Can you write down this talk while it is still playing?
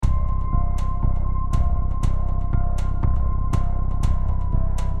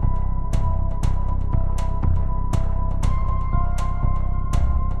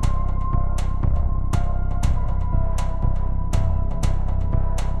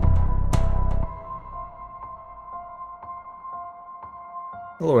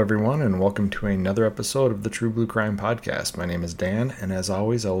Hello, everyone, and welcome to another episode of the True Blue Crime Podcast. My name is Dan, and as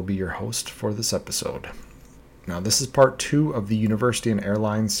always, I will be your host for this episode. Now, this is part 2 of the University and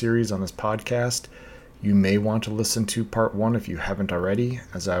Airlines series on this podcast. You may want to listen to part 1 if you haven't already,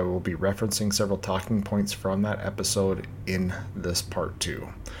 as I will be referencing several talking points from that episode in this part 2.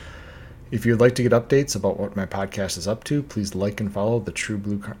 If you'd like to get updates about what my podcast is up to, please like and follow the True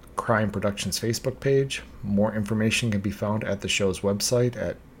Blue Crime Productions Facebook page. More information can be found at the show's website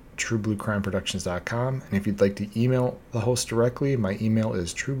at truebluecrimeproductions.com. And if you'd like to email the host directly, my email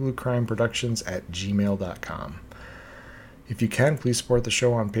is truebluecrimeproductions@gmail.com. If you can, please support the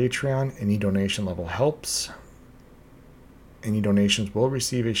show on Patreon. Any donation level helps. Any donations will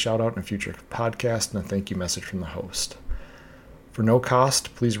receive a shout out in a future podcast and a thank you message from the host. For no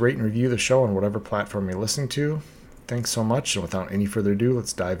cost, please rate and review the show on whatever platform you're listening to. Thanks so much, and without any further ado,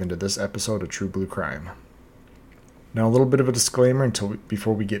 let's dive into this episode of True Blue Crime. Now, a little bit of a disclaimer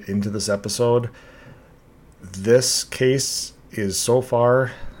before we get into this episode. This case is so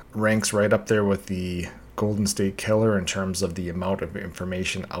far ranks right up there with the Golden State Killer in terms of the amount of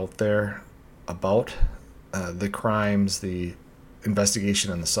information out there about the crimes, the investigation,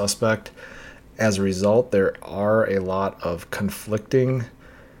 and the suspect. As a result, there are a lot of conflicting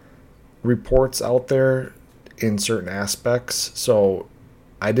reports out there in certain aspects. So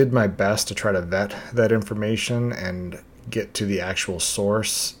I did my best to try to vet that information and get to the actual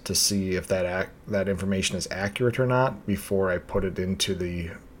source to see if that information is accurate or not before I put it into the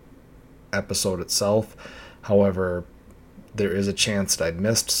episode itself. However, there is a chance that I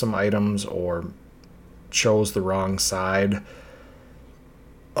missed some items or chose the wrong side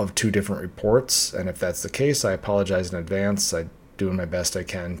of two different reports, and if that's the case, I apologize in advance. I'm doing my best I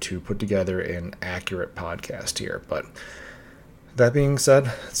can to put together an accurate podcast here. But that being said,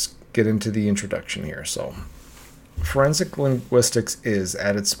 let's get into the introduction here. So, forensic linguistics is,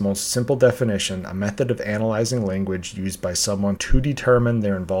 at its most simple definition, a method of analyzing language used by someone to determine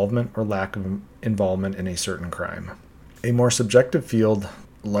their involvement or lack of involvement in a certain crime. A more subjective field,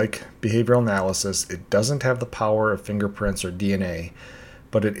 like behavioral analysis, it doesn't have the power of fingerprints or DNA,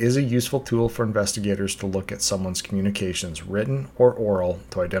 but it is a useful tool for investigators to look at someone's communications, written or oral,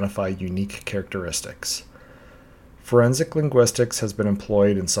 to identify unique characteristics. Forensic linguistics has been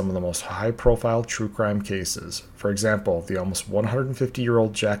employed in some of the most high-profile true crime cases. For example, the almost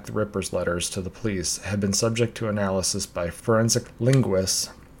 150-year-old Jack the Ripper's letters to the police have been subject to analysis by forensic linguists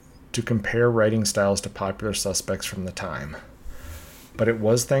to compare writing styles to popular suspects from the time. But it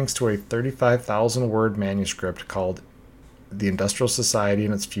was thanks to a 35,000-word manuscript called The Industrial Society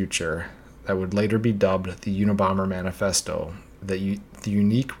and Its Future, that would later be dubbed the Unabomber Manifesto, that the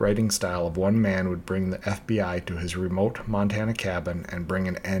unique writing style of one man would bring the FBI to his remote Montana cabin and bring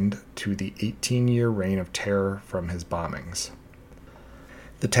an end to the 18-year reign of terror from his bombings.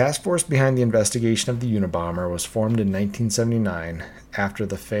 The task force behind the investigation of the Unabomber was formed in 1979 after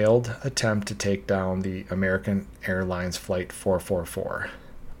the failed attempt to take down the American Airlines Flight 444.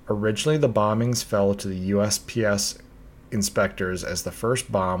 Originally, the bombings fell to the USPS inspectors as the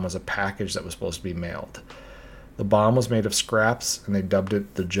first bomb was a package that was supposed to be mailed. The bomb was made of scraps and they dubbed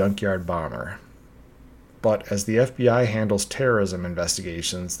it the Junkyard Bomber. But as the FBI handles terrorism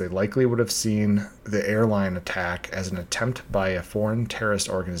investigations, they likely would have seen the airline attack as an attempt by a foreign terrorist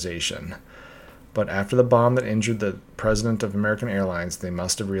organization. But after the bomb that injured the president of American Airlines, they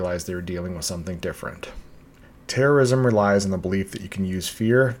must have realized they were dealing with something different. Terrorism relies on the belief that you can use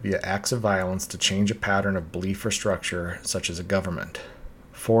fear via acts of violence to change a pattern of belief or structure, such as a government.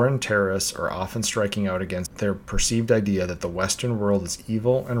 Foreign terrorists are often striking out against their perceived idea that the Western world is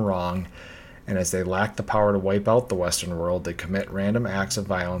evil and wrong, and as they lack the power to wipe out the Western world, they commit random acts of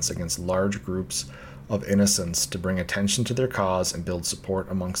violence against large groups of innocents to bring attention to their cause and build support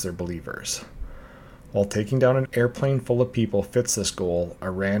amongst their believers. While taking down an airplane full of people fits this goal, a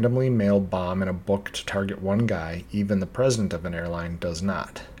randomly mailed bomb in a book to target one guy, even the president of an airline, does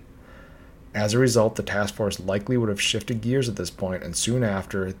not. As a result, the task force likely would have shifted gears at this point, and soon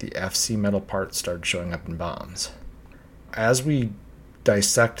after, the FC metal parts started showing up in bombs. As we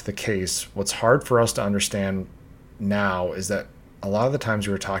dissect the case, what's hard for us to understand now is that a lot of the times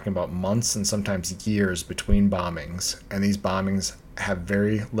we were talking about months and sometimes years between bombings, and these bombings have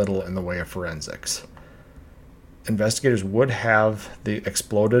very little in the way of forensics. Investigators would have the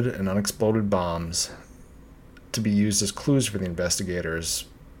exploded and unexploded bombs to be used as clues for the investigators,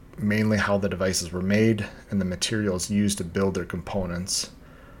 mainly how the devices were made and the materials used to build their components.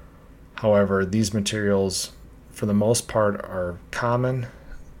 However, these materials, for the most part, are common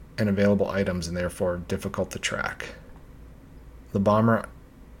and available items and therefore difficult to track. The bomber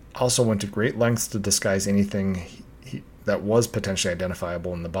also went to great lengths to disguise anything that was potentially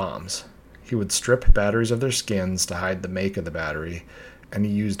identifiable in the bombs. He would strip batteries of their skins to hide the make of the battery, and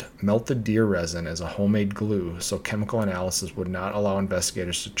he used melted deer resin as a homemade glue so chemical analysis would not allow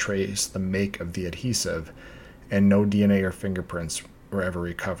investigators to trace the make of the adhesive, and no DNA or fingerprints were ever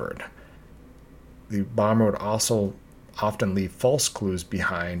recovered. The bomber would also often leave false clues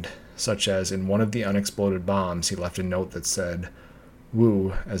behind, such as in one of the unexploded bombs, he left a note that said,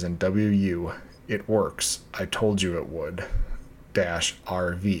 "Woo," as in W-U, "it works, I told you it would,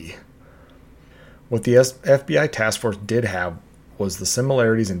 -RV." What the FBI task force did have was the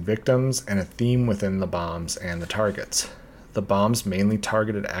similarities in victims and a theme within the bombs and the targets. The bombs mainly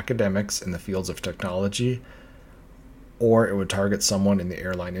targeted academics in the fields of technology, or it would target someone in the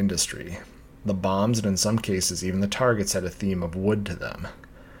airline industry. The bombs, and in some cases even the targets, had a theme of wood to them.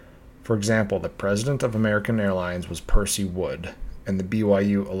 For example, the president of American Airlines was Percy Wood, and the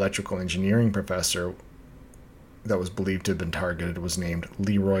BYU electrical engineering professor that was believed to have been targeted was named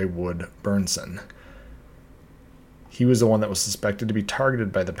Leroy Wood Burnson. He was the one that was suspected to be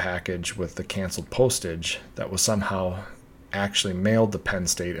targeted by the package with the canceled postage that was somehow actually mailed to Penn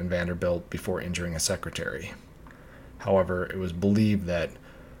State and Vanderbilt before injuring a secretary. However, it was believed that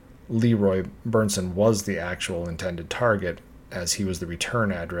Leroy Burnson was the actual intended target, as he was the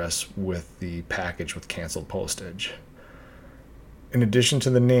return address with the package with canceled postage. In addition to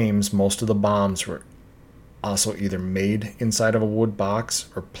the names, most of the bombs were also either made inside of a wood box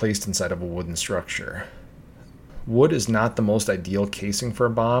or placed inside of a wooden structure. Wood is not the most ideal casing for a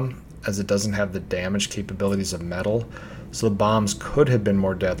bomb, as it doesn't have the damage capabilities of metal, so the bombs could have been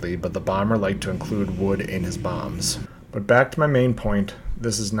more deadly, but the bomber liked to include wood in his bombs. But back to my main point,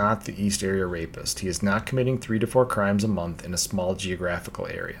 this is not the East Area rapist. He is not committing 3 to 4 crimes a month in a small geographical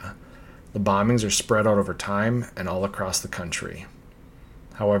area. The bombings are spread out over time and all across the country.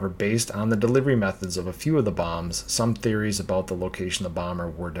 However, based on the delivery methods of a few of the bombs, some theories about the location of the bomber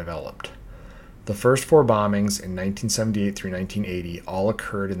were developed. The first 4 bombings in 1978 through 1980 all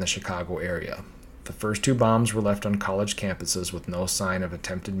occurred in the Chicago area. The first 2 bombs were left on college campuses with no sign of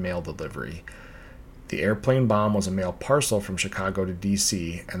attempted mail delivery. The airplane bomb was a mail parcel from Chicago to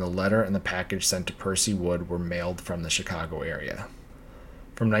D.C., and the letter and the package sent to Percy Wood were mailed from the Chicago area.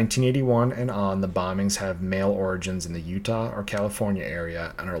 From 1981 and on, the bombings have mail origins in the Utah or California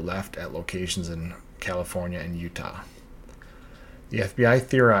area and are left at locations in California and Utah. The FBI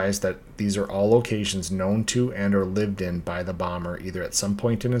theorized that these are all locations known to and or lived in by the bomber either at some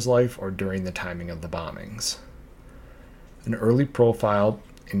point in his life or during the timing of the bombings. An early profile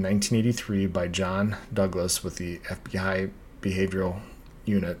in 1983 by John Douglas with the FBI Behavioral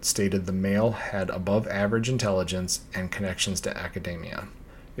Unit stated the male had above average intelligence and connections to academia.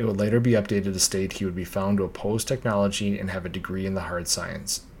 It would later be updated to state he would be found to oppose technology and have a degree in the hard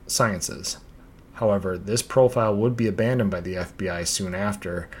sciences. However, this profile would be abandoned by the FBI soon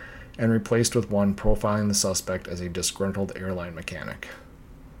after and replaced with one profiling the suspect as a disgruntled airline mechanic.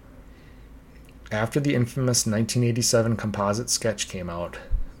 After the infamous 1987 composite sketch came out,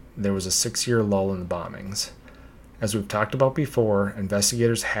 there was a 6-year lull in the bombings. As we've talked about before,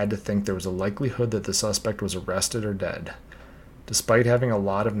 investigators had to think there was a likelihood that the suspect was arrested or dead. Despite having a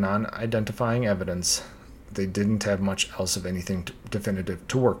lot of non-identifying evidence, they didn't have much else of anything definitive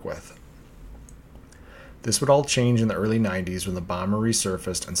to work with. This would all change in the early 90s when the bomber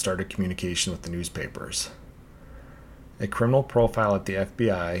resurfaced and started communication with the newspapers. A criminal profile at the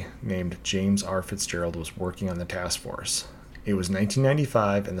FBI named James R. Fitzgerald was working on the task force. It was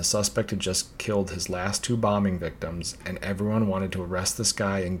 1995 and the suspect had just killed his last 2 bombing victims, and everyone wanted to arrest this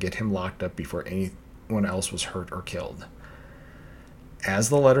guy and get him locked up before anyone else was hurt or killed. As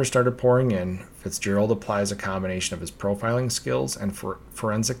the letters started pouring in, Fitzgerald applies a combination of his profiling skills and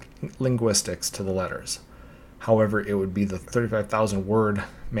forensic linguistics to the letters. However, it would be the 35,000-word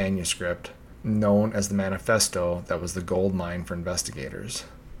manuscript, known as the Manifesto, that was the gold mine for investigators.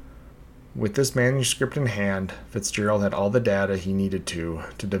 With this manuscript in hand, Fitzgerald had all the data he needed to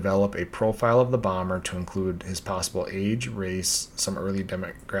develop a profile of the bomber to include his possible age, race, some early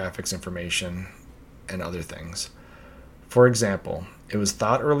demographics information, and other things. For example, it was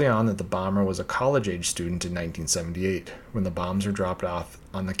thought early on that the bomber was a college-age student in 1978, when the bombs were dropped off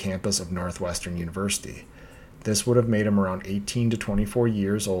on the campus of Northwestern University. This would have made him around 18 to 24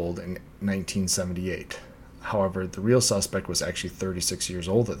 years old in 1978. However, the real suspect was actually 36 years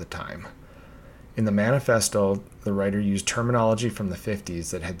old at the time. In the manifesto, the writer used terminology from the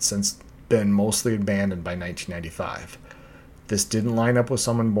 50s that had since been mostly abandoned by 1995. This didn't line up with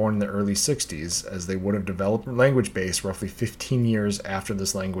someone born in the early 60s, as they would have developed a language base roughly 15 years after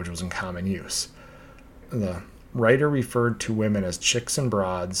this language was in common use. The writer referred to women as chicks and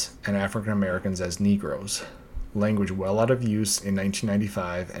broads, and African Americans as Negroes. language well out of use in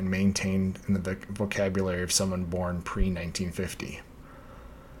 1995 and maintained in the vocabulary of someone born pre-1950.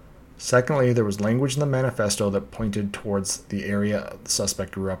 Secondly, there was language in the manifesto that pointed towards the area the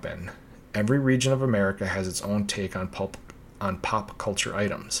suspect grew up in. Every region of America has its own take on pop culture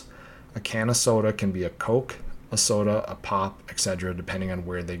items. A can of soda can be a Coke, a soda, a pop, etc., depending on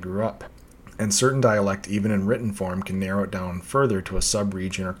where they grew up. And certain dialect, even in written form, can narrow it down further to a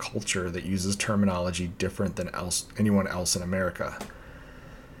sub-region or culture that uses terminology different than anyone else in America.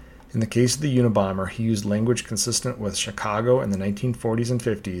 In the case of the Unabomber, he used language consistent with Chicago in the 1940s and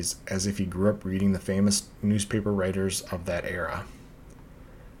 50s, as if he grew up reading the famous newspaper writers of that era.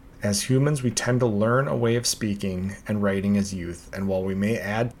 As humans, we tend to learn a way of speaking and writing as youth, and while we may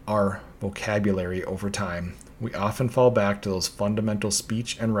add our vocabulary over time, we often fall back to those fundamental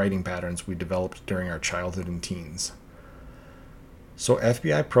speech and writing patterns we developed during our childhood and teens. So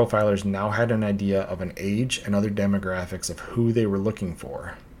FBI profilers now had an idea of an age and other demographics of who they were looking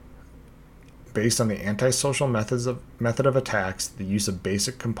for. Based on the antisocial method of attacks, the use of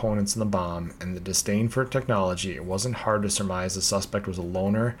basic components in the bomb, and the disdain for technology, it wasn't hard to surmise the suspect was a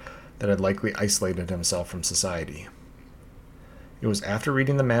loner that had likely isolated himself from society. It was after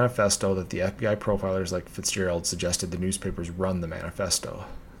reading the manifesto that the FBI profilers like Fitzgerald suggested the newspapers run the manifesto,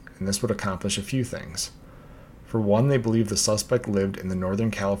 and this would accomplish a few things. For one, they believed the suspect lived in the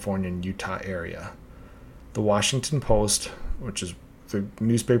Northern California and Utah area. The Washington Post, which is the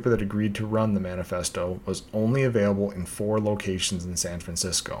newspaper that agreed to run the manifesto, was only available in 4 locations in San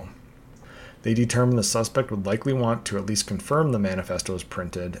Francisco. They determined the suspect would likely want to at least confirm the manifesto was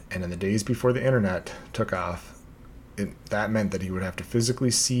printed, and in the days before the internet took off, that meant that he would have to physically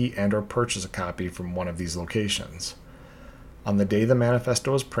see and or purchase a copy from one of these locations. On the day the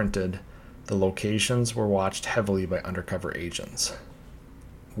manifesto was printed, the locations were watched heavily by undercover agents.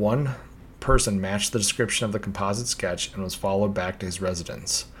 One person matched the description of the composite sketch and was followed back to his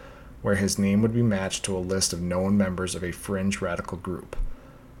residence, where his name would be matched to a list of known members of a fringe radical group.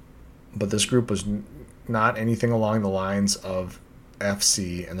 But this group was not anything along the lines of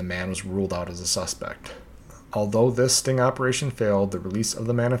FC, and the man was ruled out as a suspect. Although this sting operation failed, the release of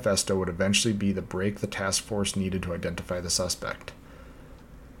the manifesto would eventually be the break the task force needed to identify the suspect.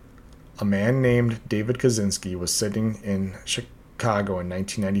 A man named David Kaczynski was sitting in Chicago in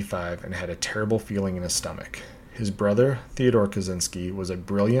 1995 and had a terrible feeling in his stomach. His brother, Theodore Kaczynski, was a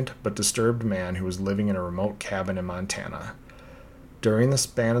brilliant but disturbed man who was living in a remote cabin in Montana. During the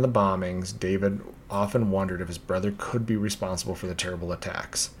span of the bombings, David often wondered if his brother could be responsible for the terrible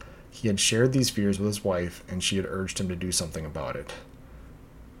attacks. He had shared these fears with his wife, and she had urged him to do something about it.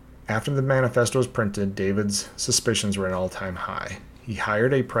 After the manifesto was printed, David's suspicions were at an all-time high. He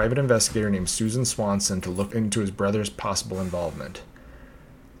hired a private investigator named Susan Swanson to look into his brother's possible involvement.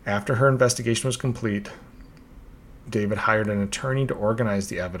 After her investigation was complete, David hired an attorney to organize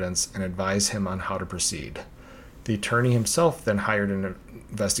the evidence and advise him on how to proceed. The attorney himself then hired an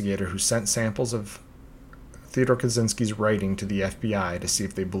investigator who sent samples of Theodore Kaczynski's writing to the FBI to see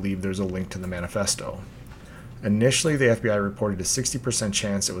if they believed there was a link to the manifesto. Initially, the FBI reported a 60%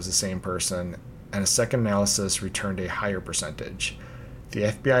 chance it was the same person, and a second analysis returned a higher percentage. The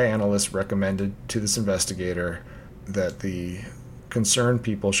FBI analyst recommended to this investigator that the concerned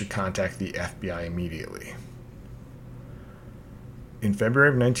people should contact the FBI immediately. In February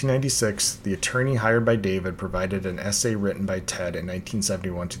of 1996, the attorney hired by David provided an essay written by Ted in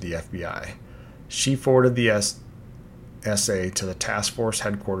 1971 to the FBI. She forwarded the essay to the task force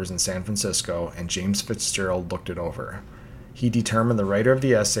headquarters in San Francisco, and James Fitzgerald looked it over. He determined the writer of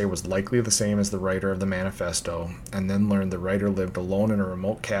the essay was likely the same as the writer of the manifesto, and then learned the writer lived alone in a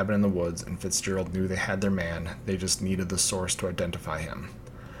remote cabin in the woods, and Fitzgerald knew they had their man. They just needed the source to identify him.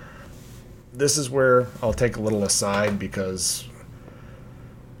 This is where I'll take a little aside, because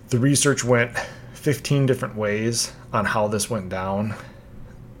the research went 15 different ways on how this went down.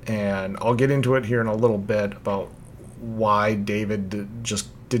 And I'll get into it here in a little bit about why David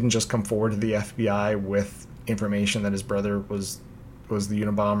didn't just come forward to the FBI with information that his brother was the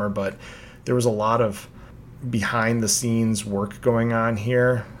Unabomber, but there was a lot of behind the scenes work going on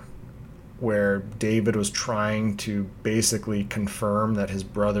here where David was trying to basically confirm that his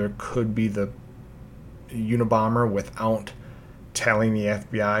brother could be the Unabomber without telling the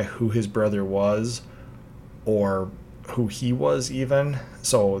FBI who his brother was or who he was even.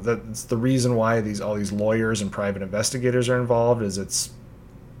 So that's the reason why all these lawyers and private investigators are involved, is it's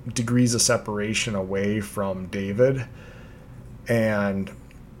degrees of separation away from David. And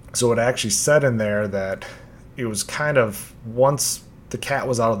so it actually said in there that it was kind of, once the cat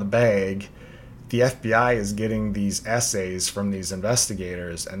was out of the bag, the FBI is getting these essays from these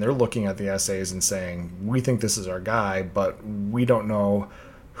investigators, and they're looking at the essays and saying, we think this is our guy, but we don't know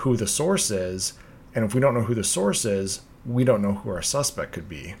who the source is. And if we don't know who the source is, we don't know who our suspect could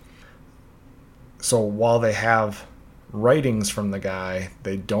be. So while they have writings from the guy,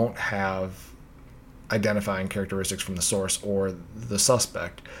 they don't have identifying characteristics from the source or the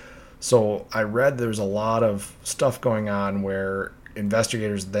suspect. So I read there's a lot of stuff going on where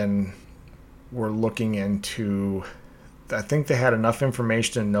investigators then were looking into, I think they had enough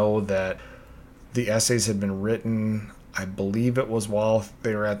information to know that the essays had been written, I believe it was while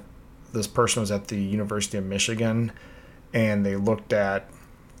they were this person was at the University of Michigan, and they looked at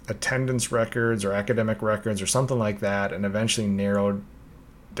attendance records or academic records or something like that, and eventually narrowed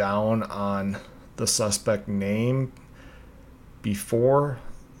down on the suspect name before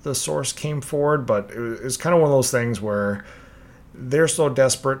the source came forward. But it was kind of one of those things where they're so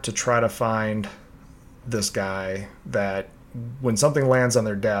desperate to try to find this guy that when something lands on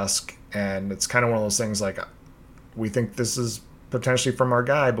their desk, and it's kind of one of those things like, we think this is potentially from our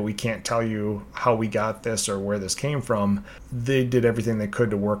guy, but we can't tell you how we got this or where this came from, they did everything they could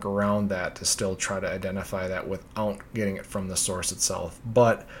to work around that to still try to identify that without getting it from the source itself.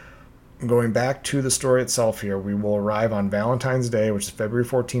 But going back to the story itself here, we will arrive on Valentine's Day, which is February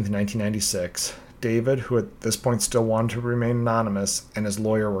 14th, 1996. David, who at this point still wanted to remain anonymous, and his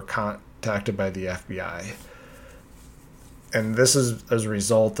lawyer were contacted by the FBI. And this is as a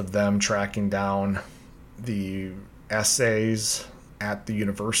result of them tracking down the essays at the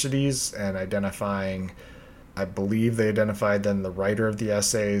universities and identifying, I believe they identified then the writer of the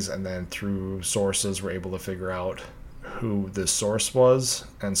essays, and then through sources were able to figure out who the source was.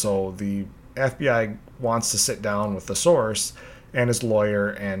 And so the FBI wants to sit down with the source and his lawyer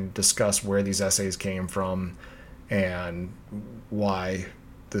and discuss where these essays came from and why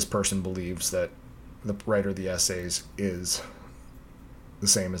this person believes that the writer of the essays is the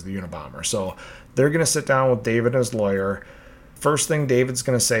same as the Unabomber. So they're going to sit down with David and his lawyer. First thing David's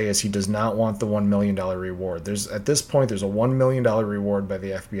going to say is he does not want the $1 million reward. At this point, there's a $1 million reward by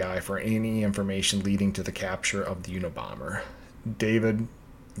the FBI for any information leading to the capture of the Unabomber. David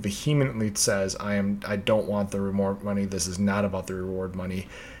vehemently says, I don't want the reward money. This is not about the reward money.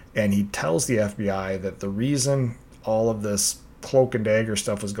 And he tells the FBI that the reason all of this cloak and dagger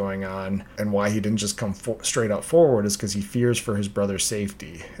stuff was going on and why he didn't just come straight up forward is because he fears for his brother's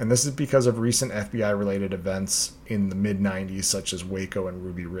safety. And this is because of recent FBI related events in the mid-90s, such as Waco and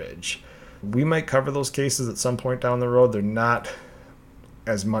Ruby Ridge. We might cover those cases at some point down the road. They're not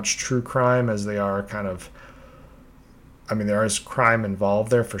as much true crime as they are kind of, there is crime involved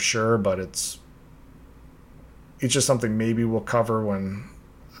there for sure, but it's just something maybe we'll cover when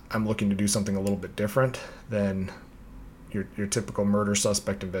I'm looking to do something a little bit different than your typical murder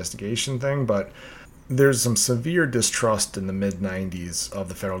suspect investigation thing. But there's some severe distrust in the mid-90s of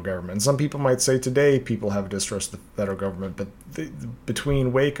the federal government. And some people might say today people have distrust of the federal government, but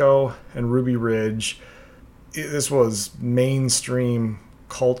between Waco and Ruby Ridge, this was mainstream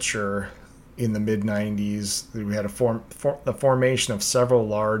culture in the mid-90s. We had the formation of several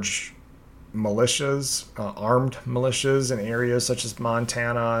large militias, armed militias in areas such as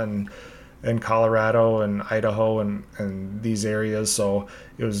Montana and Colorado and Idaho and these areas. So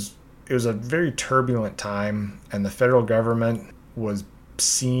it was a very turbulent time, and the federal government was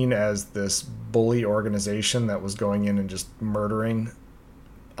seen as this bully organization that was going in and just murdering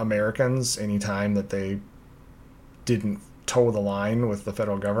Americans anytime that they didn't toe the line with the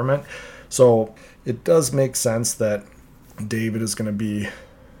federal government. So it does make sense that David is going to be,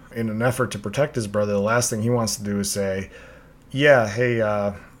 in an effort to protect his brother, the last thing he wants to do is say, yeah, hey,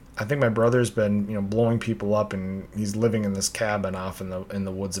 I think my brother's been, blowing people up, and he's living in this cabin off in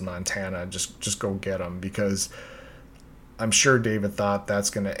the woods in Montana. Just go get him, because I'm sure David thought that's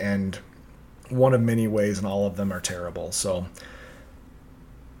going to end one of many ways, and all of them are terrible. So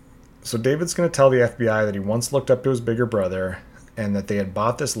David's going to tell the FBI that he once looked up to his bigger brother, and that they had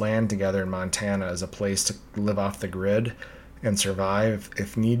bought this land together in Montana as a place to live off the grid and survive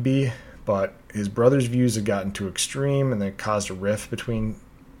if need be. But his brother's views had gotten too extreme, and they caused a rift between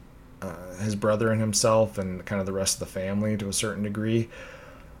his brother and himself and kind of the rest of the family to a certain degree.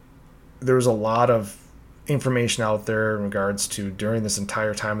 There was a lot of information out there in regards to during this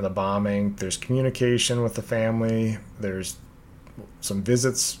entire time of the bombing. There's communication with the family. There's some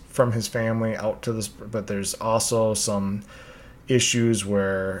visits from his family out to this, but there's also some issues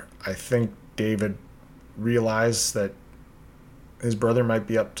where I think David realized that his brother might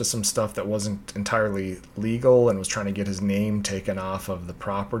be up to some stuff that wasn't entirely legal and was trying to get his name taken off of the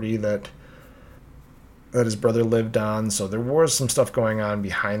property that that his brother lived on. So there was some stuff going on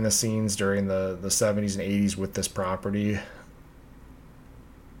behind the scenes during the 70s and 80s with this property.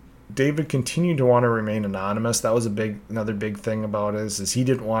 David continued to want to remain anonymous. That was another big thing about it, is he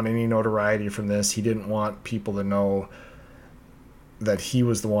didn't want any notoriety from this. He didn't want people to know that he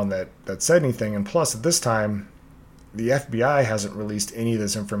was the one that said anything. And plus, at this time, the FBI hasn't released any of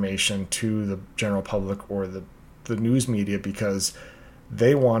this information to the general public or the news media, because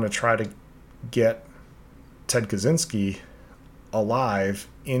they want to try to get Ted Kaczynski alive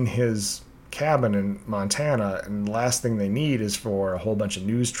in his cabin in Montana, and the last thing they need is for a whole bunch of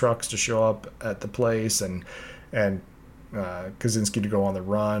news trucks to show up at the place and Kaczynski to go on the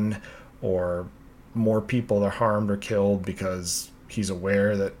run, or more people are harmed or killed because he's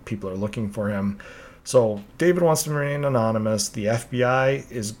aware that people are looking for him. So David wants to remain anonymous. The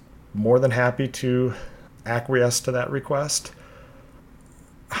FBI is more than happy to acquiesce to that request.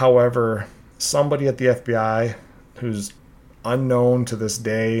 However, somebody at the FBI who's unknown to this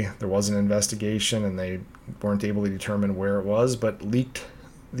day, there was an investigation and they weren't able to determine where it was, but leaked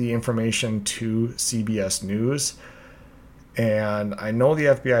the information to CBS News. And I know the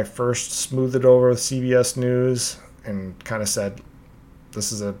FBI first smoothed it over with CBS News and kind of said,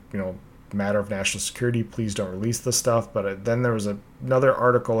 this is a matter of national security, please don't release this stuff. But then there was another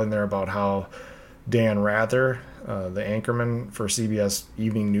article in there about how Dan Rather, the anchorman for CBS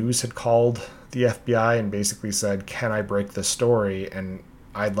Evening News, had called the FBI and basically said, can I break this story? And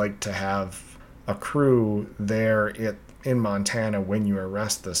I'd like to have a crew there in Montana when you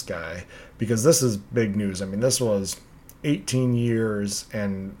arrest this guy, because this is big news. I mean, this was 18 years,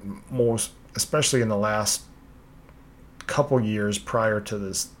 and most, especially in the last couple years prior to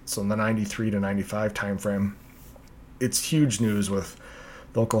this, so in the 93 to 95 timeframe, it's huge news with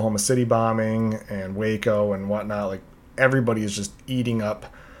the Oklahoma City bombing and Waco and whatnot. Like, everybody is just eating up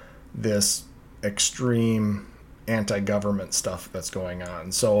this extreme anti-government stuff that's going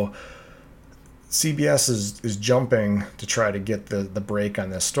on. So CBS is jumping to try to get the break on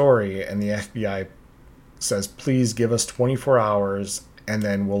this story, and the FBI says, please give us 24 hours and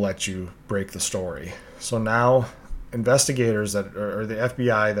then we'll let you break the story. So now investigators or the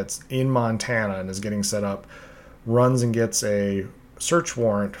FBI that's in Montana and is getting set up runs and gets a search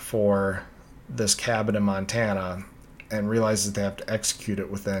warrant for this cabin in Montana and realizes they have to execute it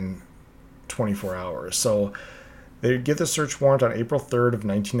within 24 hours. So they get the search warrant on April 3rd of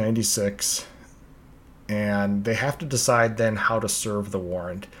 1996, and they have to decide then how to serve the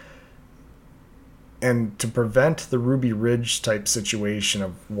warrant. And to prevent the Ruby Ridge type situation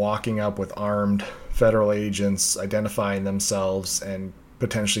of walking up with armed federal agents, identifying themselves, and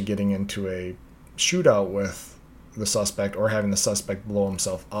potentially getting into a shootout with the suspect or having the suspect blow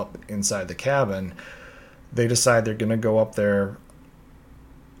himself up inside the cabin, they decide they're going to go up there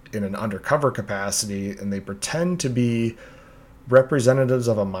in an undercover capacity, and they pretend to be representatives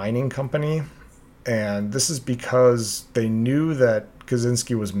of a mining company. And this is because they knew that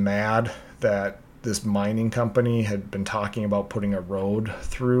Kaczynski was mad that this mining company had been talking about putting a road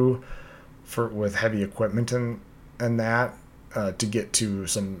through with heavy equipment and that to get to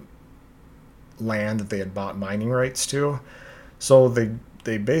some land that they had bought mining rights to. So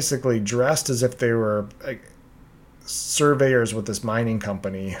they basically dressed as if they were surveyors with this mining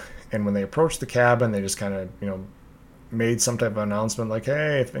company, and when they approached the cabin, they just kind of made some type of announcement like,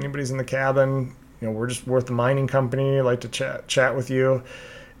 hey, if anybody's in the cabin, we're just with the mining company, I'd like to chat with you.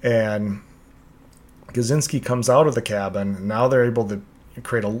 And Kaczynski comes out of the cabin, and now they're able to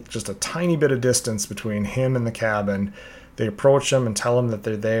create just a tiny bit of distance between him and the cabin. They approach him and tell him that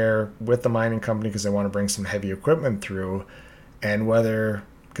they're there with the mining company because they want to bring some heavy equipment through. And whether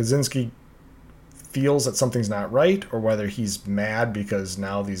Kaczynski feels that something's not right, or whether he's mad because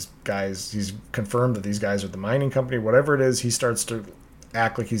now these guys, he's confirmed that these guys are the mining company, whatever it is, he starts to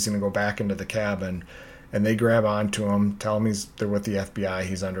act like he's going to go back into the cabin, and they grab onto him, tell him they're with the FBI,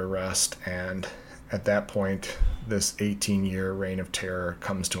 he's under arrest, and at that point, this 18-year reign of terror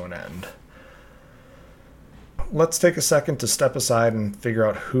comes to an end. Let's take a second to step aside and figure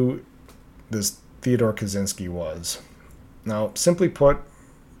out who this Theodore Kaczynski was. Now, simply put,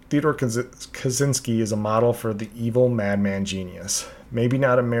 Theodore Kaczynski is a model for the evil madman genius. Maybe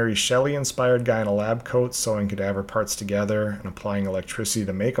not a Mary Shelley-inspired guy in a lab coat sewing cadaver parts together and applying electricity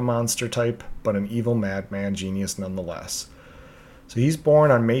to make a monster type, but an evil madman genius nonetheless. So he's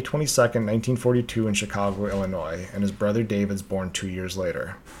born on May 22nd, 1942 in Chicago, Illinois, and his brother David's born 2 years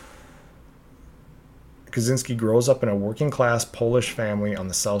later. Kaczynski grows up in a working-class Polish family on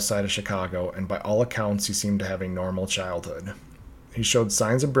the south side of Chicago, and by all accounts, he seemed to have a normal childhood. He showed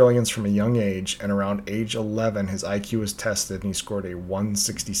signs of brilliance from a young age, and around age 11, his IQ was tested, and he scored a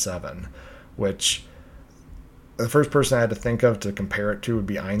 167, which The first person I had to think of to compare it to would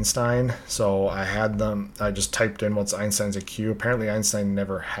be Einstein. So I just typed in what's Einstein's IQ. Apparently Einstein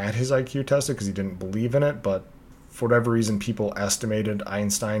never had his IQ tested because he didn't believe in it, but for whatever reason, people estimated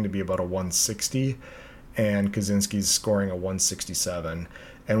Einstein to be about a 160 and Kaczynski's scoring a 167.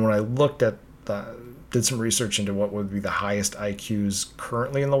 And when I did some research into what would be the highest IQs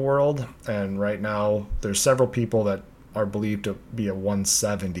currently in the world, and right now there's several people that are believed to be a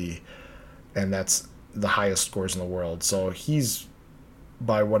 170, and that's the highest scores in the world. So he's,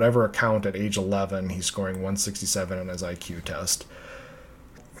 by whatever account, at age 11, he's scoring 167 on his IQ test.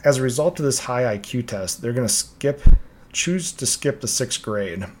 As a result of this high IQ test, they're going to choose to skip the 6th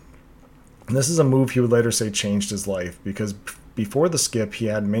grade. And this is a move he would later say changed his life, because before the skip, he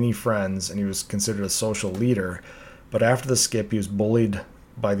had many friends and he was considered a social leader. But after the skip, he was bullied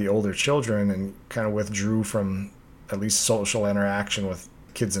by the older children and kind of withdrew from at least social interaction with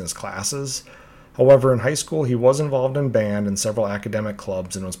kids in his classes. However, in high school, he was involved in band and several academic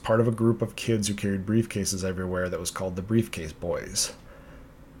clubs and was part of a group of kids who carried briefcases everywhere that was called the Briefcase Boys.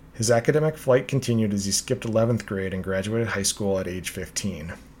 His academic flight continued as he skipped 11th grade and graduated high school at age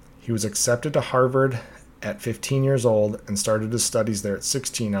 15. He was accepted to Harvard at 15 years old and started his studies there at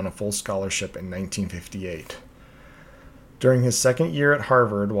 16 on a full scholarship in 1958. During his second year at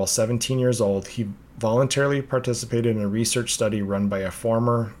Harvard, while 17 years old, he voluntarily participated in a research study run by a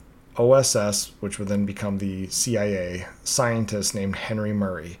former OSS, which would then become the CIA, scientist named Henry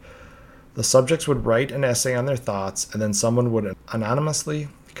Murray. The subjects would write an essay on their thoughts, and then someone would anonymously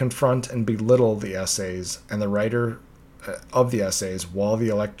confront and belittle the essays and the writer of the essays while the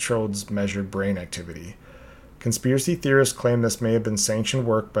electrodes measured brain activity. Conspiracy theorists claim this may have been sanctioned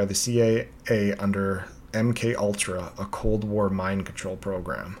work by the CIA under MK Ultra, a Cold War mind control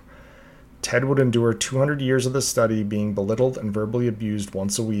program. Ted would endure 200 years of the study, being belittled and verbally abused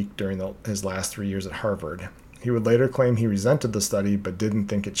once a week during his last 3 years at Harvard. He would later claim he resented the study but didn't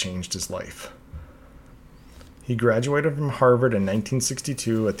think it changed his life. He graduated from Harvard in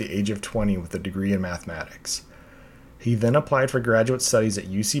 1962 at the age of 20 with a degree in mathematics. He then applied for graduate studies at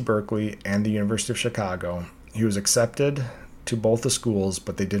UC Berkeley and the University of Chicago. He was accepted to both the schools,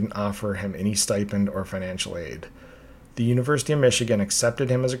 but they didn't offer him any stipend or financial aid. The University of Michigan accepted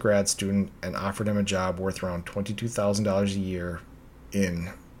him as a grad student and offered him a job worth around $22,000 a year in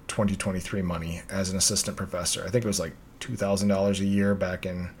 2023 money as an assistant professor. I think it was like $2,000 a year back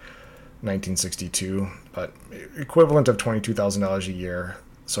in 1962, but equivalent of $22,000 a year.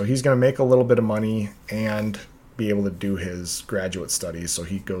 So he's going to make a little bit of money and be able to do his graduate studies, so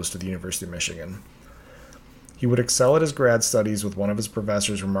he goes to the University of Michigan. He would excel at his grad studies, with one of his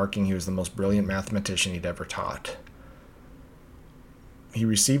professors remarking he was the most brilliant mathematician he'd ever taught. He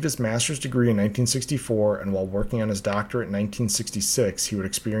received his master's degree in 1964, and while working on his doctorate in 1966, he would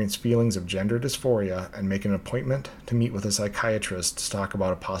experience feelings of gender dysphoria and make an appointment to meet with a psychiatrist to talk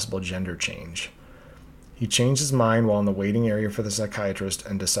about a possible gender change. He changed his mind while in the waiting area for the psychiatrist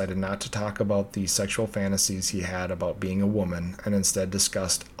and decided not to talk about the sexual fantasies he had about being a woman, and instead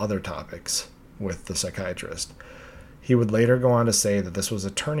discussed other topics with the psychiatrist. He would later go on to say that this was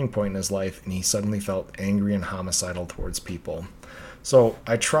a turning point in his life and he suddenly felt angry and homicidal towards people. So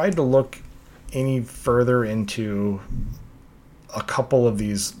I tried to look any further into a couple of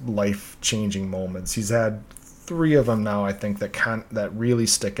these life-changing moments. He's had 3 of them now, I think, that really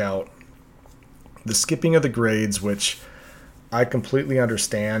stick out. The skipping of the grades, which I completely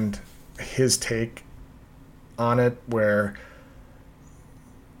understand his take on it, where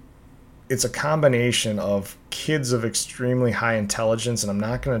it's a combination of kids of extremely high intelligence, and I'm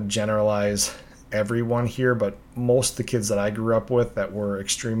not going to generalize everyone here, but most of the kids that I grew up with that were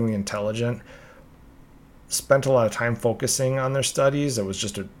extremely intelligent spent a lot of time focusing on their studies. It was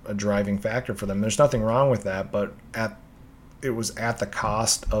just a driving factor for them. There's nothing wrong with that, but it was at the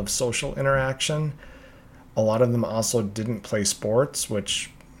cost of social interaction. A lot of them also didn't play sports,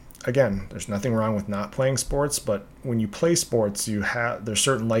 which, again, there's nothing wrong with not playing sports, but when you play sports, there's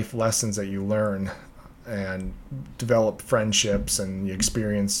certain life lessons that you learn and develop friendships, and you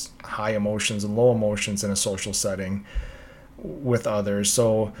experience high emotions and low emotions in a social setting with others.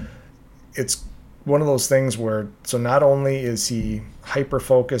 So it's one of those things where, so not only is he hyper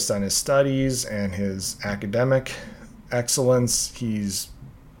focused on his studies and his academic excellence, he's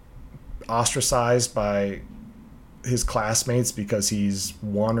ostracized by his classmates because he's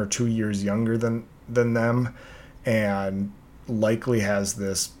 1 or 2 years younger than them, and likely has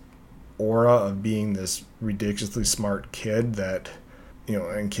this aura of being this ridiculously smart kid that,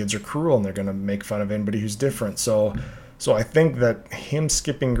 and kids are cruel and they're going to make fun of anybody who's different. So I think that him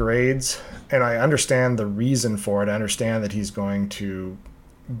skipping grades, and I understand the reason for it. I understand that he's going to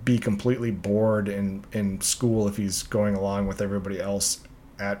be completely bored in school if he's going along with everybody else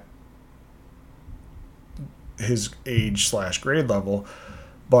at his age/grade level.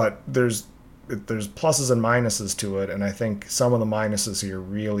 But there's pluses and minuses to it, and I think some of the minuses here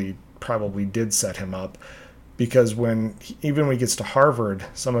really probably did set him up, because even when he gets to Harvard,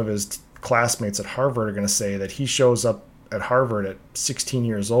 some of his classmates at Harvard are going to say that he shows up at Harvard at 16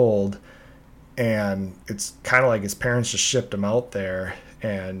 years old, and it's kind of like his parents just shipped him out there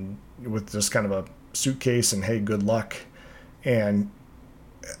and with just kind of a suitcase and, hey, good luck. And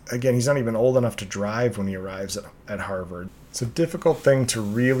again, he's not even old enough to drive when he arrives at Harvard. It's a difficult thing to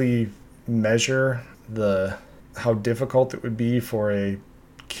really measure how difficult it would be for a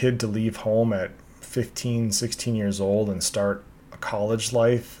kid to leave home at 15, 16 years old and start a college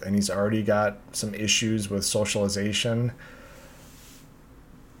life, and he's already got some issues with socialization.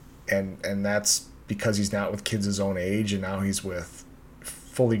 And that's because he's not with kids his own age, and now he's with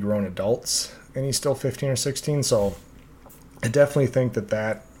fully grown adults, and he's still 15 or 16. So I definitely think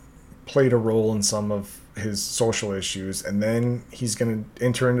that played a role in some of his social issues. And then he's going to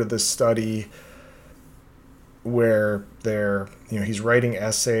enter into this study where he's writing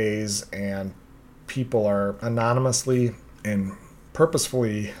essays, and people are anonymously and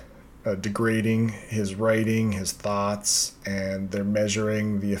purposefully degrading his writing, his thoughts, and they're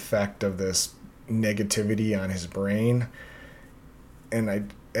measuring the effect of this negativity on his brain. And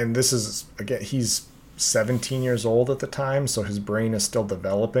this is, again, he's 17 years old at the time, so his brain is still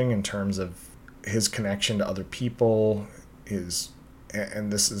developing in terms of his connection to other people,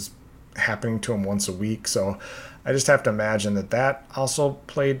 and this is happening to him once a week. So I just have to imagine that also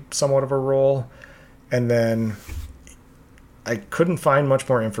played somewhat of a role. And then I couldn't find much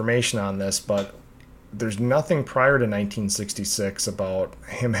more information on this, but there's nothing prior to 1966 about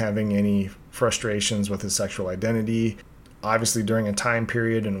him having any frustrations with his sexual identity. Obviously, during a time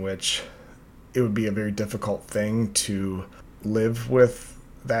period in which it would be a very difficult thing to live with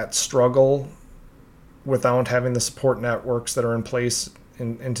that struggle without having the support networks that are in place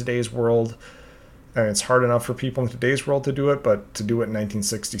in today's world. And it's hard enough for people in today's world to do it, but to do it in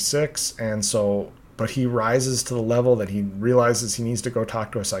 1966. But he rises to the level that he realizes he needs to go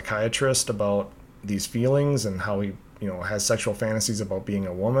talk to a psychiatrist about these feelings and how he, has sexual fantasies about being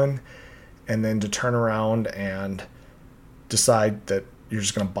a woman, and then to turn around and decide that you're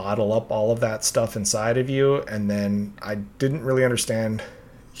just going to bottle up all of that stuff inside of you. And then I didn't really understand.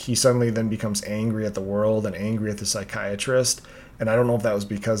 He suddenly then becomes angry at the world and angry at the psychiatrist. And I don't know if that was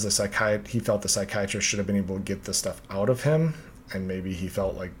because he felt the psychiatrist should have been able to get this stuff out of him. And maybe he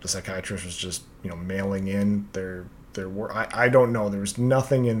felt like the psychiatrist was just, mailing in their work. I don't know. There was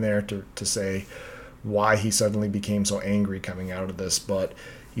nothing in there to say why he suddenly became so angry coming out of this. But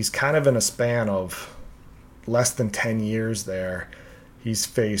he's kind of in a span of less than 10 years there. He's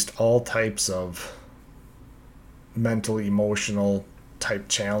faced all types of mental, emotional type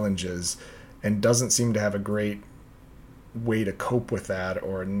challenges and doesn't seem to have a great way to cope with that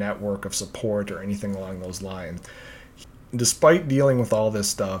or a network of support or anything along those lines. Despite dealing with all this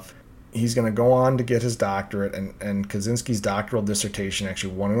stuff, he's going to go on to get his doctorate, and Kaczynski's doctoral dissertation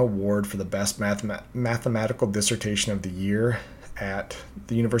actually won an award for the best mathematical dissertation of the year at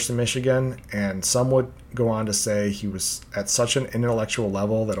the University of Michigan. And some would go on to say he was at such an intellectual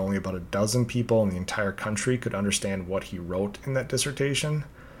level that only about a dozen people in the entire country could understand what he wrote in that dissertation.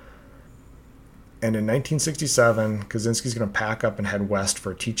 And in 1967, Kaczynski's going to pack up and head west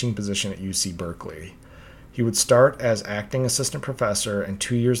for a teaching position at UC Berkeley. He would start as acting assistant professor, and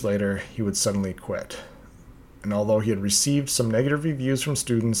 2 years later, he would suddenly quit. And although he had received some negative reviews from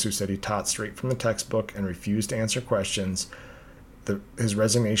students who said he taught straight from the textbook and refused to answer questions, his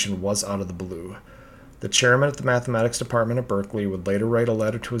resignation was out of the blue. The chairman at the mathematics department at Berkeley would later write a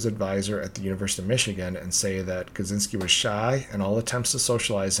letter to his advisor at the University of Michigan and say that Kaczynski was shy and all attempts to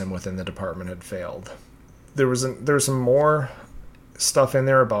socialize him within the department had failed. There was some more stuff in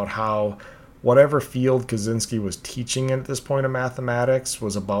there about how whatever field Kaczynski was teaching at this point of mathematics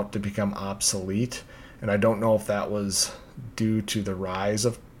was about to become obsolete. And I don't know if that was due to the rise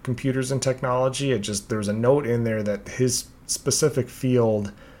of computers and technology. There was a note in there that his specific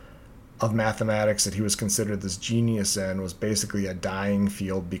field of mathematics that he was considered this genius in was basically a dying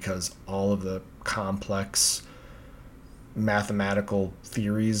field because all of the complex mathematical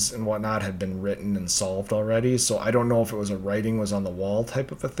theories and whatnot had been written and solved already. So I don't know if it was a writing was on the wall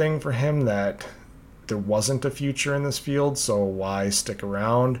type of a thing for him, that there wasn't a future in this field, so why stick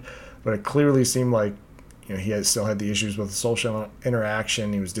around? But it clearly seemed like he still had the issues with social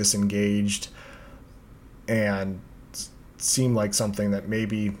interaction. He was disengaged, and seemed like something that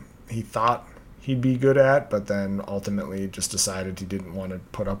maybe he thought he'd be good at, but then ultimately just decided he didn't want to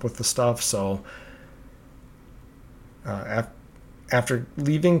put up with the stuff. So after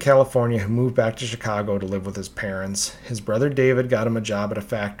leaving California, he moved back to Chicago to live with his parents. His brother David got him a job at a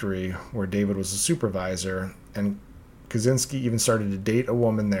factory where David was a supervisor, and Kaczynski even started to date a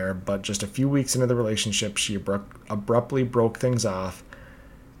woman there, but just a few weeks into the relationship, she abruptly broke things off,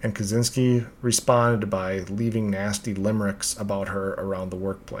 and Kaczynski responded by leaving nasty limericks about her around the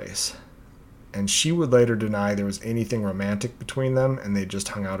workplace. And she would later deny there was anything romantic between them, and they just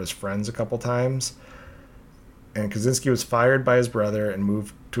hung out as friends a couple times. And Kaczynski was fired by his brother and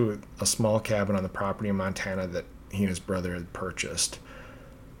moved to a small cabin on the property in Montana that he and his brother had purchased.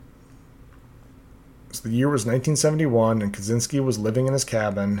 So the year was 1971, and Kaczynski was living in his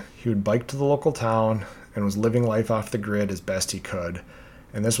cabin. He would bike to the local town and was living life off the grid as best he could.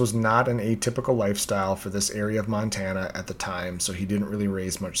 And this was not an atypical lifestyle for this area of Montana at the time, so he didn't really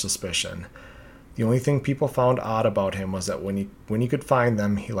raise much suspicion. The only thing people found odd about him was that when he could find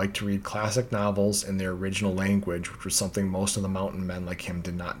them, he liked to read classic novels in their original language, which was something most of the mountain men like him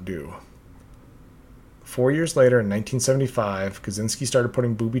did not do. 4 years later, in 1975, Kaczynski started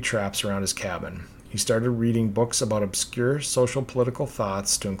putting booby traps around his cabin. He started reading books about obscure social political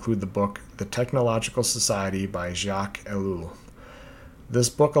thoughts, to include the book The Technological Society by Jacques Ellul. This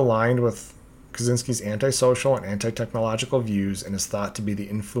book aligned with Kaczynski's antisocial and anti-technological views and is thought to be the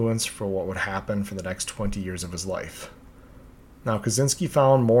influence for what would happen for the next 20 years of his life. Now, Kaczynski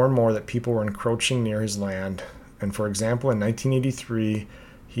found more and more that people were encroaching near his land, and for example, in 1983,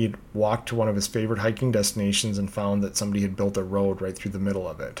 he had walked to one of his favorite hiking destinations and found that somebody had built a road right through the middle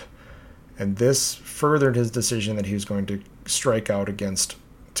of it. And this furthered his decision that he was going to strike out against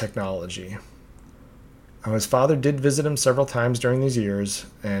technology. Now, his father did visit him several times during these years,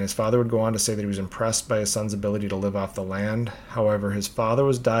 and his father would go on to say that he was impressed by his son's ability to live off the land. However, his father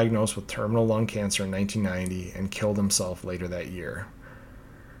was diagnosed with terminal lung cancer in 1990 and killed himself later that year.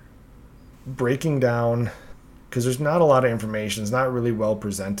 Breaking down, because there's not a lot of information, it's not really well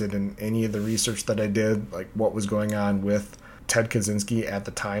presented in any of the research that I did, like what was going on with Ted Kaczynski at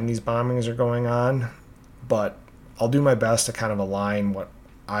the time these bombings are going on, but I'll do my best to kind of align what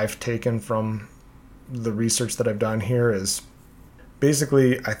I've taken from the research that I've done here. Is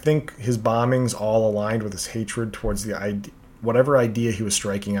basically, I think his bombings all aligned with his hatred towards the idea, whatever idea he was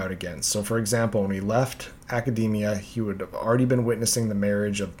striking out against. So for example, when he left academia, he would have already been witnessing the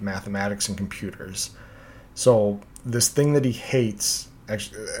marriage of mathematics and computers. So this thing that he hates,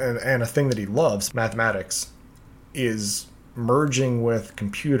 actually, and a thing that he loves, mathematics, is merging with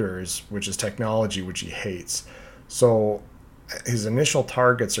computers, which is technology, which he hates. So his initial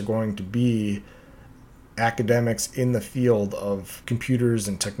targets are going to be academics in the field of computers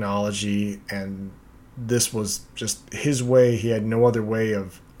and technology, and this was just his way. He had no other way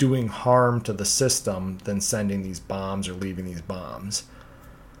of doing harm to the system than sending these bombs or leaving these bombs.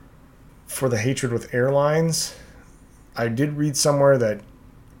 For the hatred with airlines, I did read somewhere that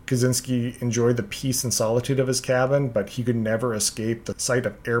Kaczynski enjoyed the peace and solitude of his cabin, but he could never escape the sight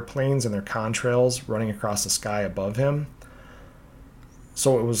of airplanes and their contrails running across the sky above him.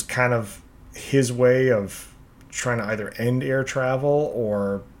 So it was kind of his way of trying to either end air travel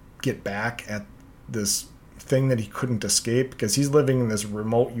or get back at this thing that he couldn't escape, because he's living in this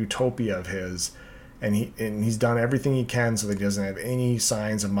remote utopia of his, and he's done everything he can so that he doesn't have any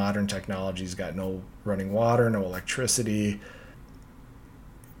signs of modern technology. He's got no running water, no electricity,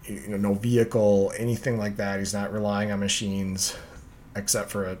 no vehicle, anything like that. He's not relying on machines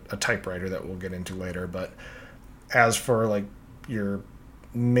except for a typewriter that we'll get into later. But as for like your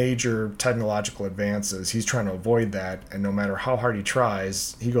major technological advances, he's trying to avoid that, and no matter how hard he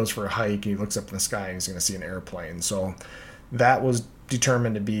tries, he goes for a hike and he looks up in the sky and he's going to see an airplane. So that was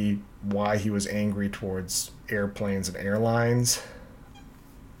determined to be why he was angry towards airplanes and airlines.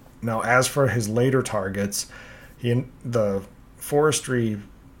 Now, as for his later targets, the forestry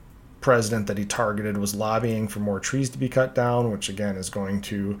president that he targeted was lobbying for more trees to be cut down, which again is going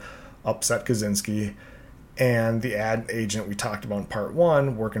to upset Kaczynski. And the ad agent we talked about in part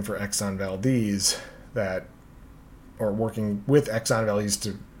one, working for Exxon Valdez, working with Exxon Valdez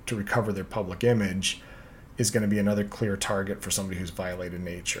to recover their public image, is going to be another clear target for somebody who's violated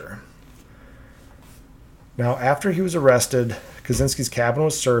nature. Now, after he was arrested, Kaczynski's cabin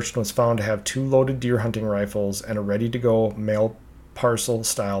was searched and was found to have 2 loaded deer hunting rifles and a ready-to-go mail parcel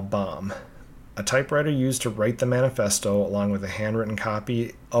style bomb. A typewriter used to write the manifesto, along with a handwritten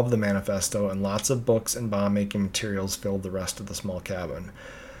copy of the manifesto, and lots of books and bomb-making materials filled the rest of the small cabin.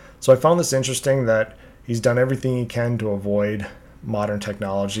 So I found this interesting, that he's done everything he can to avoid modern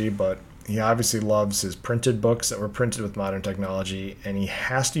technology, but He obviously loves his printed books that were printed with modern technology, and he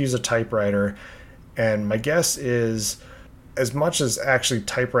has to use a typewriter. And my guess is, as much as actually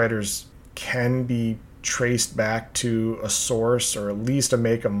typewriters can be traced back to a source, or at least a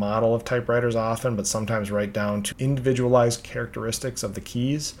make and model of typewriters often, but sometimes right down to individualized characteristics of the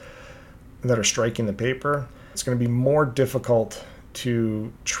keys that are striking the paper, it's going to be more difficult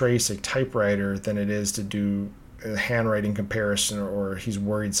to trace a typewriter than it is to do a handwriting comparison, or he's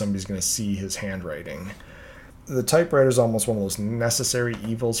worried somebody's going to see his handwriting. The typewriter is almost one of those necessary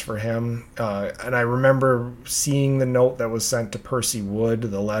evils for him. And I remember seeing the note that was sent to Percy Wood,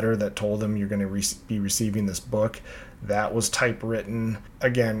 the letter that told him you're going to be receiving this book. That was typewritten.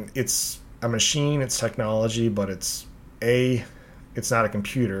 Again, it's a machine, it's technology, but it's not a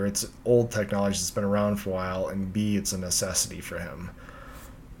computer. It's old technology that's been around for a while, and B, it's a necessity for him.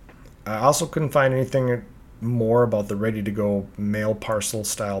 I also couldn't find anything more about the ready-to-go mail parcel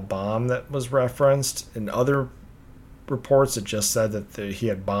style bomb that was referenced. In other reports, it just said that he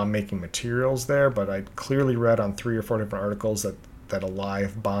had bomb-making materials there, but I clearly read on 3 or 4 different articles that a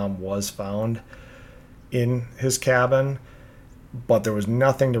live bomb was found in his cabin, but there was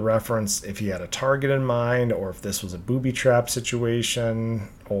nothing to reference if he had a target in mind, or if this was a booby trap situation,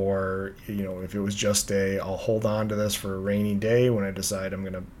 or if it was just I'll hold on to this for a rainy day when I decide I'm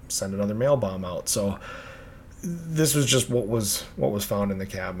going to send another mail bomb out. So this was just what was found in the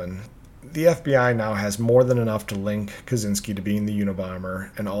cabin. The FBI now has more than enough to link Kaczynski to being the Unabomber,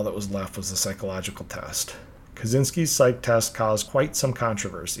 and all that was left was the psychological test. Kaczynski's psych test caused quite some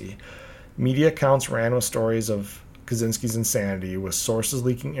controversy. Media accounts ran with stories of Kaczynski's insanity, with sources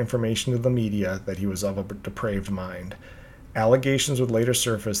leaking information to the media that he was of a depraved mind. Allegations would later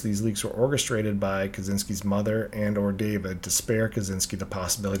surface these leaks were orchestrated by Kaczynski's mother and or David to spare Kaczynski the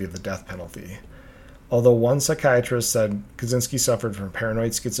possibility of the death penalty. Although one psychiatrist said Kaczynski suffered from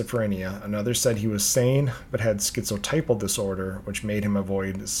paranoid schizophrenia, another said he was sane but had schizotypal disorder, which made him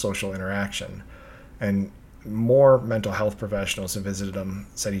avoid social interaction. And more mental health professionals who visited him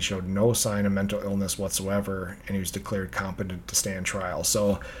said he showed no sign of mental illness whatsoever, and he was declared competent to stand trial.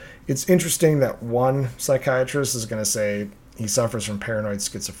 So it's interesting that one psychiatrist is going to say he suffers from paranoid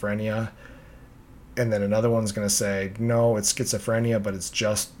schizophrenia, and then another one's going to say, no, it's schizophrenia, but it's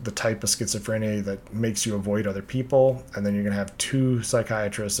just the type of schizophrenia that makes you avoid other people. And then you're going to have 2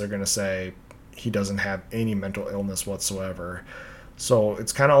 psychiatrists that are going to say he doesn't have any mental illness whatsoever. So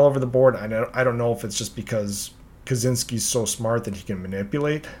it's kind of all over the board. I don't know if it's just because Kaczynski's so smart that he can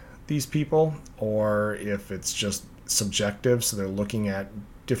manipulate these people, or if it's just subjective, so they're looking at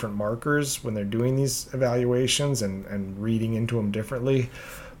different markers when they're doing these evaluations and reading into them differently.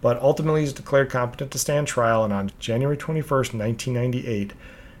 But ultimately, he's declared competent to stand trial, and on January 21st, 1998,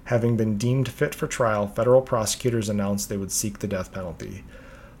 having been deemed fit for trial, federal prosecutors announced they would seek the death penalty.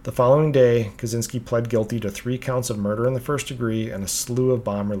 The following day, Kaczynski pled guilty to 3 counts of murder in the first degree and a slew of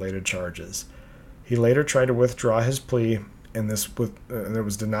bomb-related charges. He later tried to withdraw his plea, and it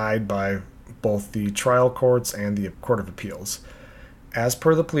was denied by both the trial courts and the Court of Appeals. As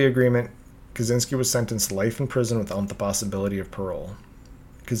per the plea agreement, Kaczynski was sentenced to life in prison without the possibility of parole.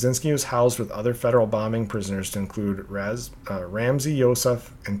 Kaczynski was housed with other federal bombing prisoners to include Ramsey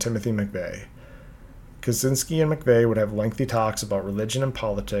Youssef and Timothy McVeigh. Kaczynski and McVeigh would have lengthy talks about religion and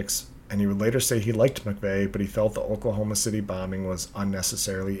politics, and he would later say he liked McVeigh, but he felt the Oklahoma City bombing was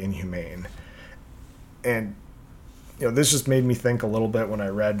unnecessarily inhumane. And this just made me think a little bit when I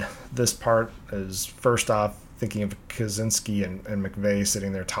read this part, as first off, thinking of Kaczynski and McVeigh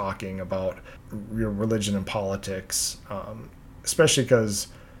sitting there talking about religion and politics, especially because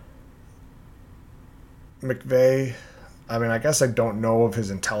McVeigh, I guess I don't know of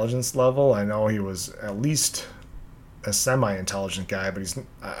his intelligence level. I know he was at least a semi-intelligent guy, but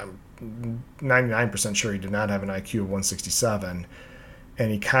I'm 99% sure he did not have an IQ of 167,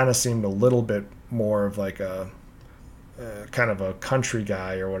 and he kind of seemed a little bit more of like a kind of a country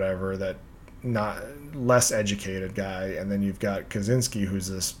guy or whatever, that not less educated guy. And then you've got Kaczynski, who's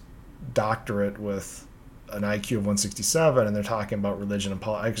this doctorate with an IQ of 167, and they're talking about religion and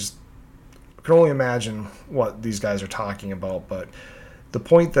politics. I can only imagine what these guys are talking about, but the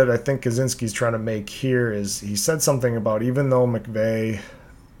point that I think Kaczynski's trying to make here is he said something about, even though McVeigh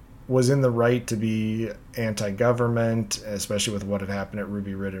was in the right to be anti-government, especially with what had happened at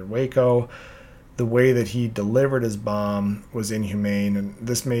Ruby Ridge and Waco, the way that he delivered his bomb was inhumane. And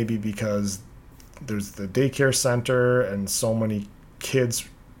this may be because there's the daycare center and so many kids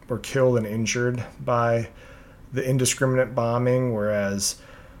were killed and injured by the indiscriminate bombing, whereas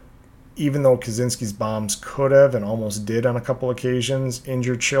even though Kaczynski's bombs could have and almost did on a couple occasions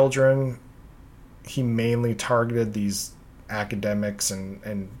injure children, he mainly targeted these academics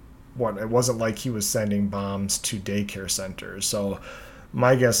and it wasn't like he was sending bombs to daycare centers. So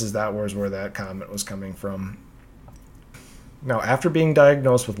my guess is that was where that comment was coming from. Now, after being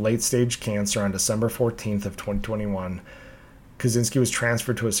diagnosed with late-stage cancer on December 14th of 2021, Kaczynski was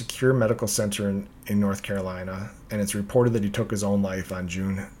transferred to a secure medical center in North Carolina, and it's reported that he took his own life on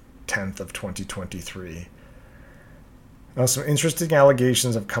June 10th of 2023. Now, some interesting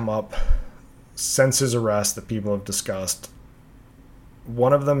allegations have come up since his arrest that people have discussed.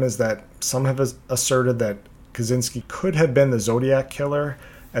 One of them is that some have asserted that Kaczynski could have been the Zodiac killer,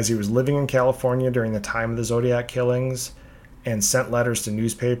 as he was living in California during the time of the Zodiac killings and sent letters to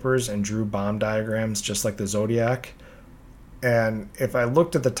newspapers and drew bomb diagrams just like the Zodiac. And if I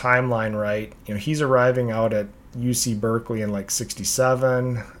looked at the timeline right, he's arriving out at UC Berkeley in like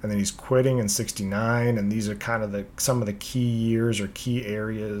 67, and then he's quitting in 69, and these are kind of some of the key years or key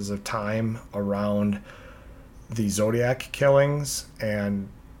areas of time around the Zodiac killings. And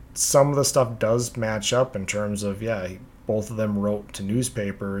some of the stuff does match up in terms of, both of them wrote to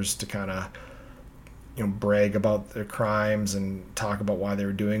newspapers to kind of brag about their crimes and talk about why they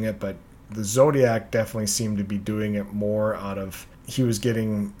were doing it. But the Zodiac definitely seemed to be doing it more out of, he was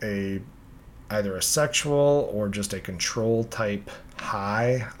getting either a sexual or just a control type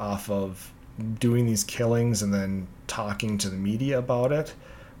high off of doing these killings and then talking to the media about it.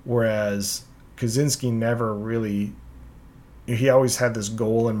 Whereas Kaczynski never really, he always had this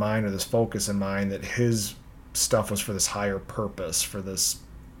goal in mind or this focus in mind that his stuff was for this higher purpose, for this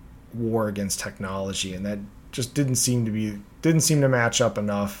war against technology, and that just didn't seem to match up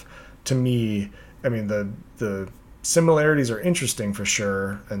enough to me. I mean, the similarities are interesting for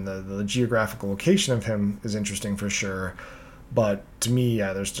sure, and the geographical location of him is interesting for sure, but to me,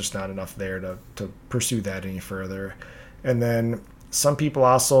 there's just not enough there to pursue that any further. And then some people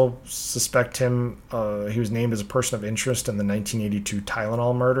also suspect him, he was named as a person of interest in the 1982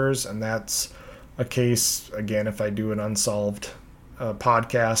 Tylenol murders, and that's a case, again, if I do an unsolved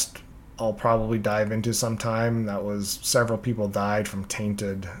podcast, I'll probably dive into sometime. That was several people died from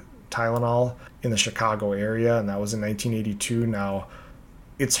tainted Tylenol in the Chicago area, and that was in 1982. Now,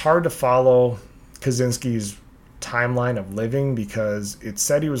 it's hard to follow Kaczynski's timeline of living because it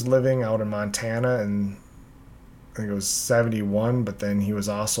said he was living out in Montana and I think it was 71, but then he was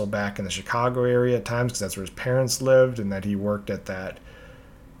also back in the Chicago area at times because that's where his parents lived, and that he worked at that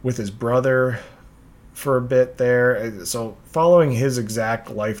with his brother for a bit there. So following his exact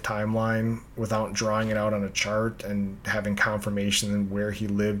life timeline without drawing it out on a chart and having confirmation in where he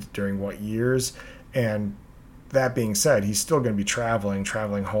lived during what years, and that being said, he's still going to be traveling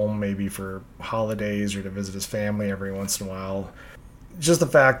home maybe for holidays or to visit his family every once in a while. Just the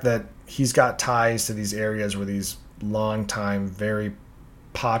fact that he's got ties to these areas where these long-time, very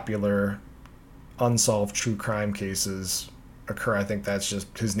popular, unsolved true crime cases occur, I think that's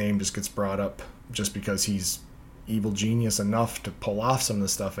just, his name just gets brought up just because he's evil genius enough to pull off some of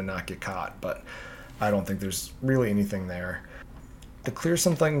this stuff and not get caught. But I don't think there's really anything there. To clear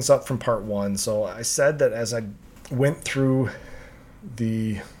some things up from part one, so I said that as I went through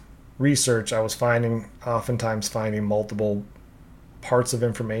the research, I was oftentimes finding multiple parts of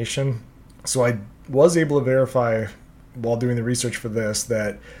information. So I was able to verify while doing the research for this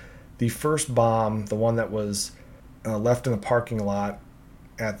that the first bomb, the one that was left in the parking lot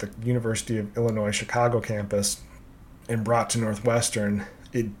at the University of Illinois Chicago campus and brought to Northwestern,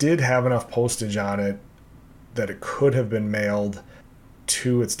 it did have enough postage on it that it could have been mailed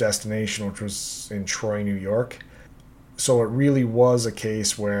to its destination, which was in Troy, New York. So it really was a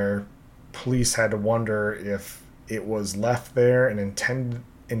case where police had to wonder if it was left there and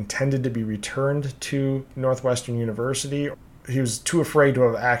intended to be returned to Northwestern University. He was too afraid to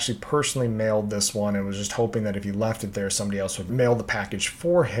have actually personally mailed this one and was just hoping that if he left it there, somebody else would mail the package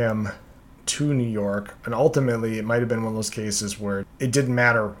for him to New York. And ultimately, it might have been one of those cases where it didn't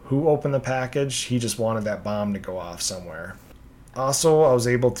matter who opened the package. He just wanted that bomb to go off somewhere. Also, I was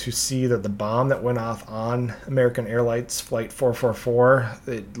able to see that the bomb that went off on American Airlines Flight 444,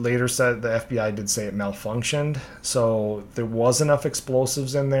 it later said, the FBI did say it malfunctioned. So there was enough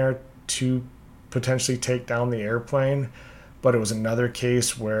explosives in there to potentially take down the airplane. But it was another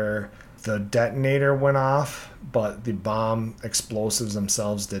case where the detonator went off, but the bomb explosives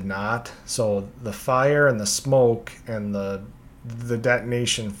themselves did not. So the fire and the smoke and the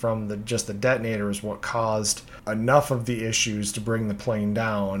detonation from just the detonator is what caused enough of the issues to bring the plane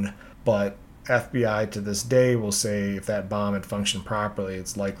down. But FBI to this day will say if that bomb had functioned properly,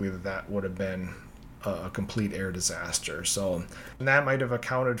 it's likely that would have been a complete air disaster. So that might have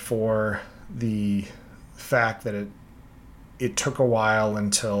accounted for the fact that it took a while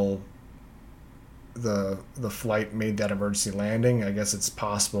until the flight made that emergency landing. I guess it's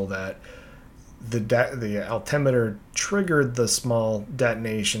possible that the altimeter triggered the small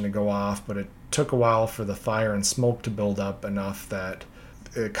detonation to go off, but it took a while for the fire and smoke to build up enough that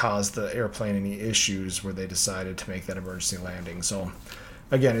it caused the airplane any issues where they decided to make that emergency landing. So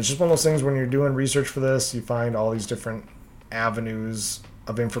again, it's just one of those things when you're doing research for this, you find all these different avenues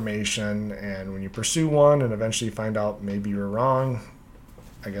of information, and when you pursue one and eventually you find out maybe you were wrong,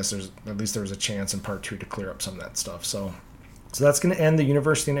 I guess there was a chance in part 2 to clear up some of that stuff. So that's going to end the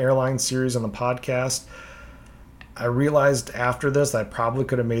University and Airlines series on the podcast. I realized after this I probably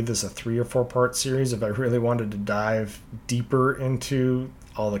could have made this a 3 or 4 part series if I really wanted to dive deeper into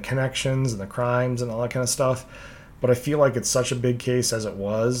all the connections and the crimes and all that kind of stuff. But I feel like it's such a big case as it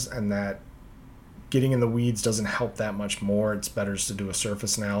was, and that getting in the weeds doesn't help that much more. It's better just to do a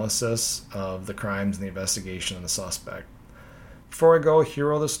surface analysis of the crimes and the investigation and the suspect. Before I go,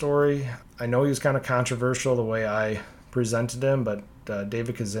 hero of the story, I know he was kind of controversial the way I presented him, but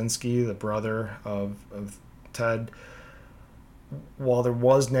David Kaczynski, the brother of Ted, while there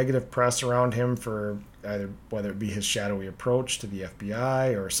was negative press around him for whether it be his shadowy approach to the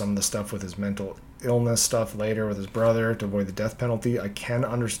FBI or some of the stuff with his mental illness stuff later with his brother to avoid the death penalty, I can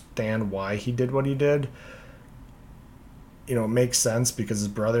understand why he did what he did. It makes sense because his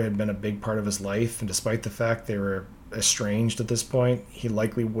brother had been a big part of his life, and despite the fact they were estranged at this point, he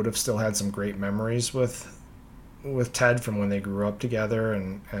likely would have still had some great memories with Ted from when they grew up together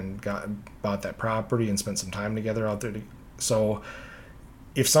and bought that property and spent some time together out there. So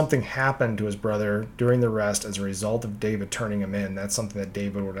if something happened to his brother during the arrest as a result of David turning him in, that's something that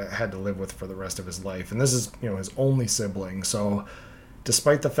David would have had to live with for the rest of his life. And this is, his only sibling. So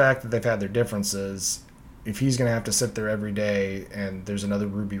despite the fact that they've had their differences, if he's going to have to sit there every day and there's another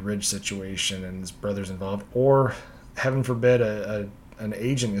Ruby Ridge situation and his brother's involved, or heaven forbid an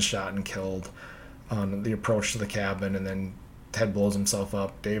agent is shot and killed on the approach to the cabin and then Ted blows himself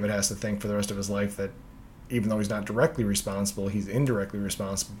up, David has to think for the rest of his life that even though he's not directly responsible, he's indirectly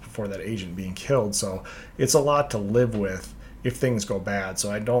responsible for that agent being killed. So it's a lot to live with if things go bad.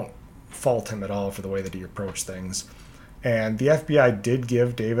 So I don't fault him at all for the way that he approached things. And the FBI did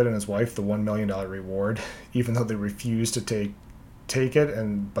give David and his wife the $1 million reward, even though they refused to take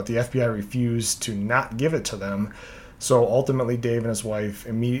it, but the FBI refused to not give it to them. So ultimately, Dave and his wife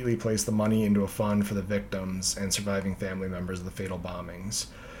immediately placed the money into a fund for the victims and surviving family members of the fatal bombings.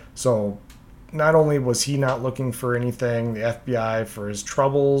 So not only was he not looking for anything, the FBI for his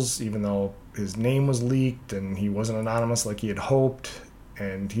troubles, even though his name was leaked and he wasn't anonymous like he had hoped,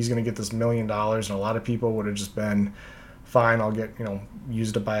 and he's going to get this $1 million, and a lot of people would have just been, fine, I'll get, use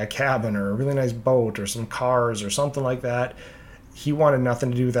it to buy a cabin or a really nice boat or some cars or something like that. He wanted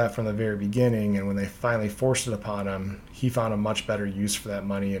nothing to do with that from the very beginning, and when they finally forced it upon him, he found a much better use for that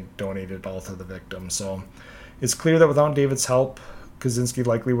money and donated it all to the victims. So it's clear that without David's help, Kaczynski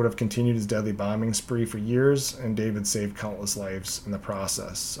likely would have continued his deadly bombing spree for years, and David saved countless lives in the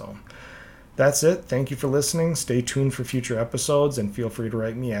process. So that's it. Thank you for listening. Stay tuned for future episodes, and feel free to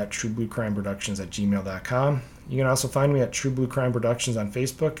write me at truebluecrimeproductions@gmail.com. You can also find me at True Blue Crime Productions on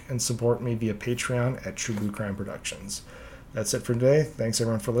Facebook and support me via Patreon at True Blue Crime Productions. That's it for today. Thanks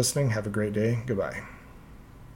everyone for listening. Have a great day. Goodbye.